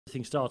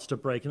Things started to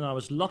break, and I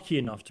was lucky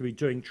enough to be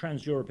doing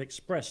Trans-Europe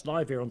Express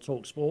live here on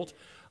talkSPORT,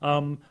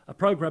 a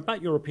programme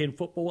about European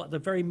football at the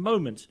very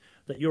moment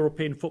that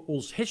European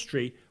football's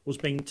history was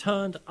being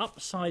turned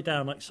upside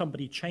down like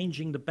somebody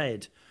changing the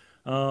bed.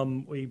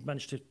 We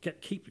managed to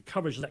keep the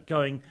coverage of that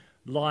going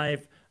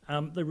live.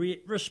 The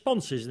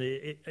responses,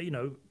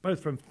 both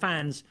from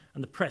fans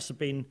and the press have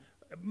been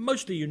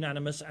mostly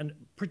unanimous and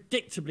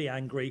predictably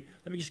angry.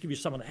 Let me just give you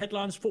some of the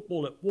headlines.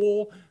 Football at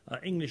war.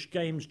 English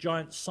games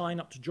giants sign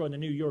up to join the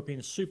new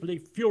European Super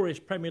League. Furious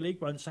Premier League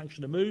won't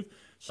sanction a move.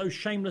 So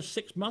shameless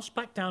six must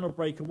back down or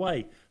break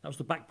away. That was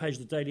the back page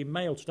of the Daily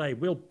Mail today.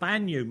 We'll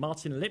ban you.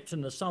 Martin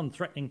Lipton, the Sun,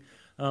 threatening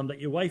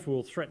that UEFA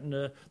will threaten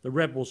the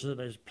rebels as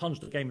they plunge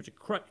the game into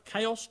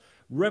chaos.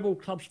 Rebel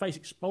clubs face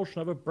expulsion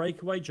over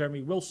breakaway.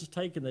 Jeremy Wilson's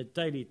take in the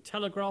Daily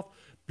Telegraph.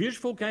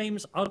 Beautiful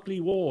games,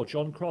 ugly war.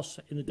 John Cross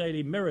in the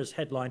Daily Mirror's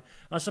headline.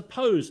 I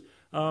suppose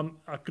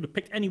I could have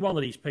picked any one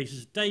of these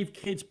pieces. Dave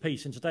Kidd's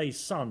piece in today's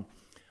Sun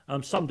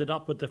summed it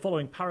up with the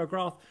following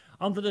paragraph.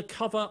 Under the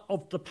cover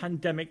of the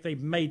pandemic,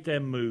 they've made their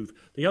move.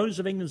 The owners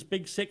of England's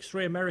Big Six,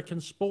 3 American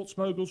sports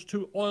moguls,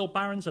 2 oil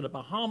barons and a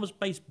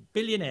Bahamas-based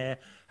billionaire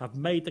have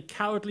made the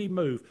cowardly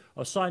move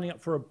of signing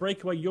up for a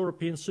breakaway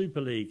European Super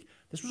League.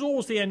 This was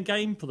always the end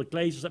game for the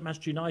Glazers at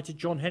Manchester United,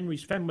 John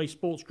Henry's Fenway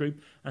Sports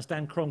Group and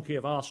Stan Kroenke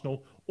of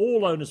Arsenal,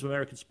 all owners of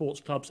American sports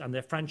clubs and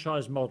their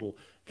franchise model.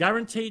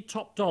 Guaranteed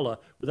top dollar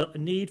without the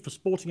need for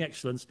sporting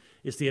excellence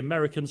is the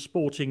American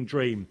sporting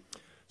dream.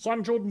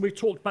 Simon Jordan, we've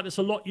talked about this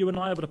a lot, you and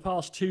I, over the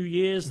past 2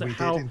 years. We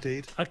did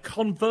indeed. A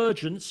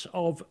convergence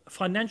of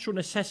financial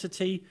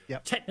necessity,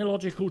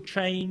 technological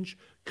change,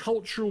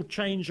 cultural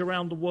change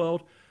around the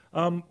world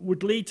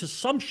would lead to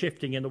some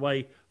shifting in the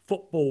way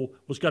football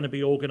was going to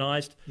be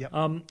organised.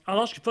 I'll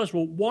ask you first of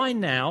all, why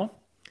now?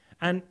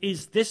 And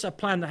is this a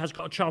plan that has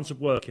got a chance of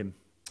working?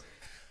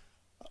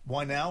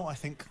 Why now? I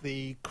think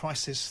the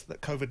crisis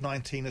that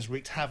COVID-19 has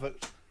wreaked havoc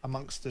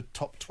amongst the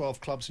top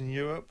 12 clubs in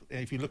Europe.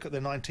 If you look at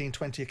the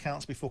 19-20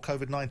 accounts before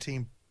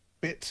COVID-19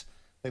 bit,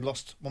 they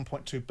lost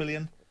 1.2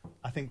 billion.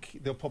 I think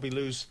they'll probably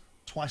lose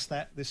twice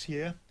that this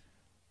year.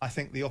 I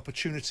think the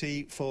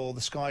opportunity for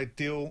the Sky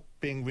deal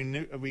being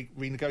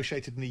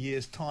renegotiated in a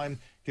year's time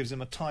gives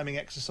them a timing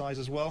exercise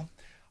as well.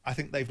 I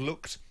think they've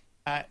looked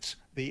at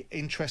the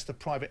interest of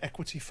private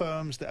equity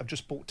firms that have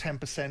just bought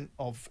 10%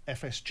 of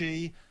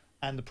FSG,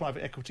 and the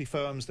private equity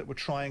firms that were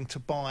trying to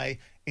buy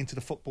into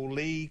the Football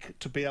League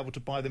to be able to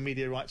buy the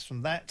media rights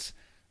from that.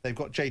 They've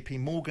got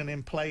JP Morgan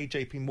in play.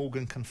 JP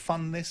Morgan can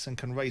fund this and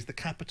can raise the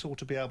capital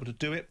to be able to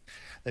do it.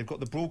 They've got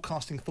the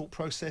broadcasting thought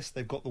process.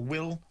 They've got the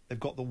will. They've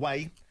got the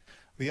way.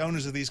 The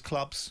owners of these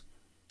clubs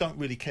don't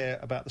really care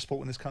about the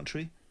sport in this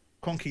country.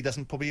 Kroenke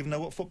doesn't probably even know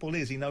what football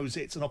is. He knows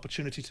it's an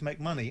opportunity to make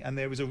money, and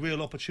there is a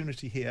real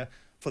opportunity here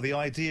for the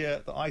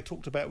idea that I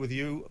talked about with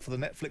you for the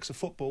Netflix of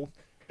football,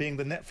 being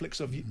the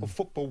Netflix of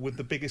football with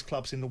the biggest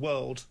clubs in the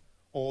world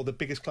or the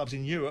biggest clubs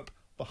in Europe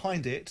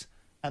behind it,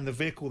 and the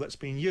vehicle that's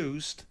being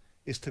used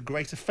is to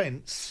great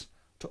offence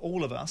to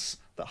all of us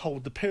that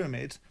hold the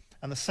pyramid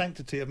and the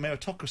sanctity of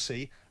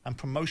meritocracy and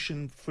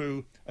promotion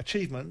through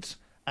achievement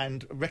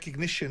and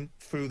recognition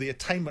through the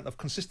attainment of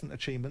consistent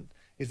achievement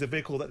is the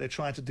vehicle that they're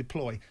trying to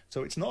deploy.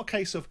 So it's not a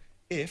case of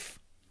if,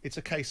 it's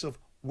a case of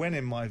when,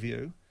 in my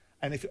view.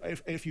 And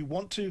if you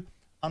want to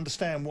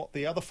understand what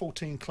the other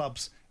 14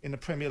 clubs in the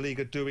Premier League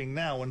are doing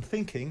now and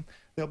thinking,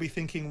 they'll be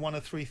thinking one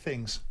of three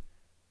things.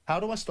 How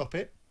do I stop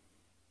it?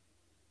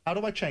 How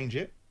do I change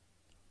it?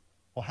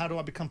 Or how do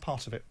I become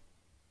part of it?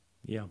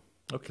 Yeah.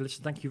 Okay,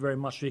 listen, thank you very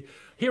much.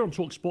 Here on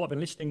talkSPORT, I've been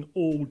listening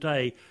all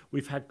day.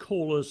 We've had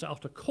callers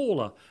after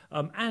caller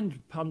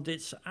and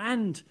pundits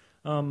and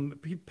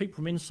people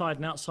from inside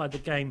and outside the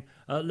game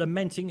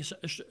lamenting.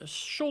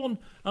 Sean,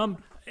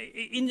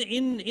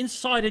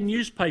 inside a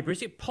newspaper,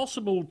 is it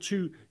possible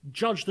to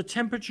judge the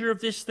temperature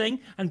of this thing?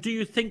 And do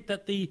you think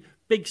that the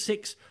Big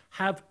Six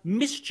have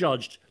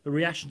misjudged the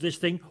reaction to this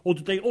thing, or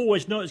did they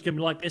always know it was going to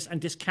be like this and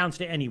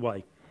discounted it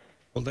anyway?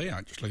 Well, they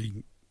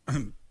actually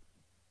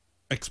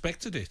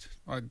expected it.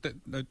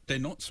 They're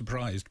not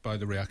surprised by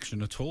the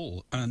reaction at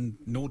all, and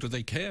nor do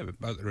they care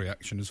about the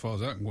reaction as far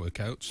as I can work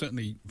out,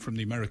 certainly from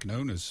the American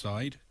owners'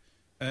 side.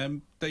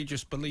 They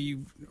just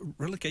believe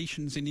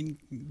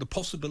the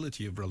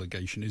possibility of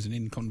relegation is an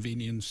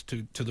inconvenience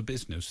to the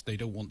business. They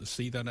don't want to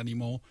see that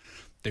anymore.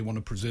 They want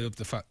to preserve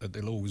the fact that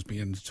they'll always be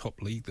in the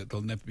top league, that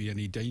there'll never be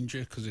any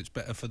danger because it's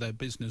better for their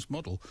business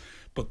model.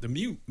 But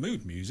the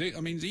mood music,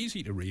 I mean, it's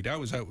easy to read. I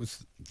was out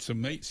with some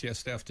mates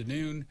yesterday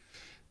afternoon.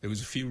 There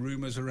was a few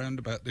rumours around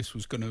about this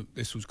was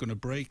gonna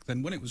break.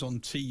 Then when it was on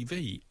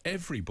TV,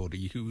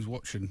 everybody who was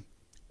watching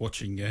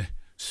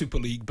Super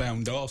League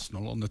bound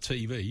Arsenal on the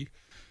TV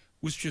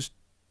was just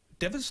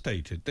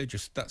devastated.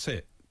 That's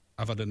it.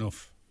 I've had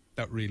enough.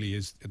 That really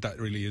is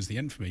the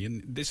end for me.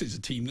 And this is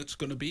a team that's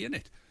going to be in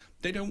it.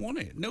 They don't want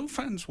it. No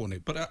fans want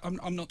it. But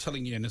I'm not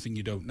telling you anything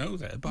you don't know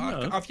there.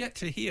 But no. I've yet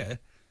to hear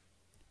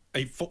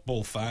a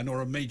football fan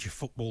or a major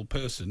football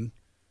person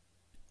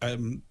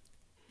who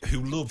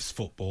loves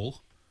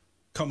football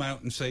come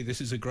out and say this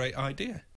is a great idea.